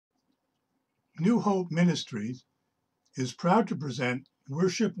New Hope Ministries is proud to present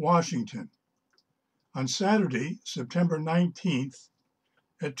Worship Washington on Saturday, September 19th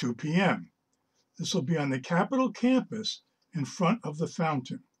at 2 p.m. This will be on the Capitol campus in front of the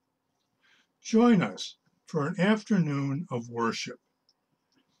fountain. Join us for an afternoon of worship.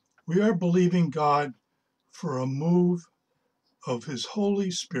 We are believing God for a move of His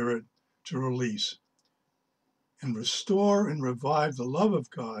Holy Spirit to release and restore and revive the love of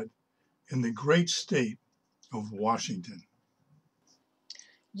God in the great state of Washington.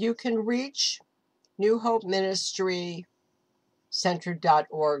 You can reach New Hope Ministry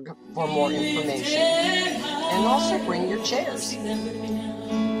Center.org for more information. And also bring your chairs.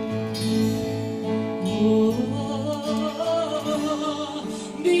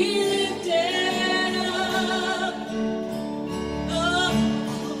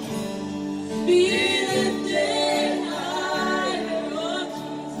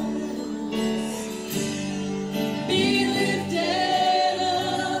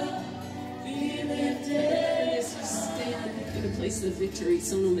 Of victory,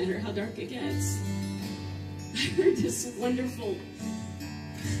 so no matter how dark it gets. I heard this wonderful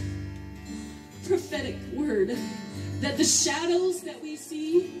prophetic word that the shadows that we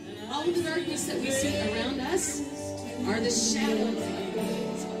see, all the darkness that we see around us, are the shadows of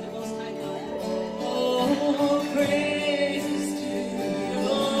the Most High God. Oh, praise to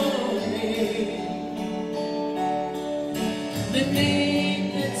your name, the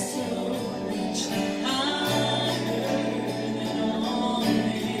name that's so much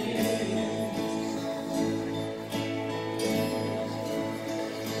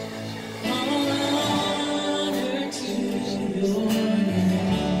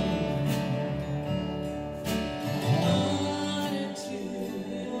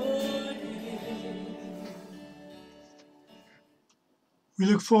We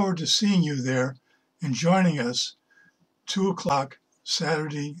look forward to seeing you there and joining us 2 o'clock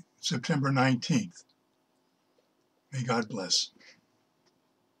Saturday, September 19th. May God bless.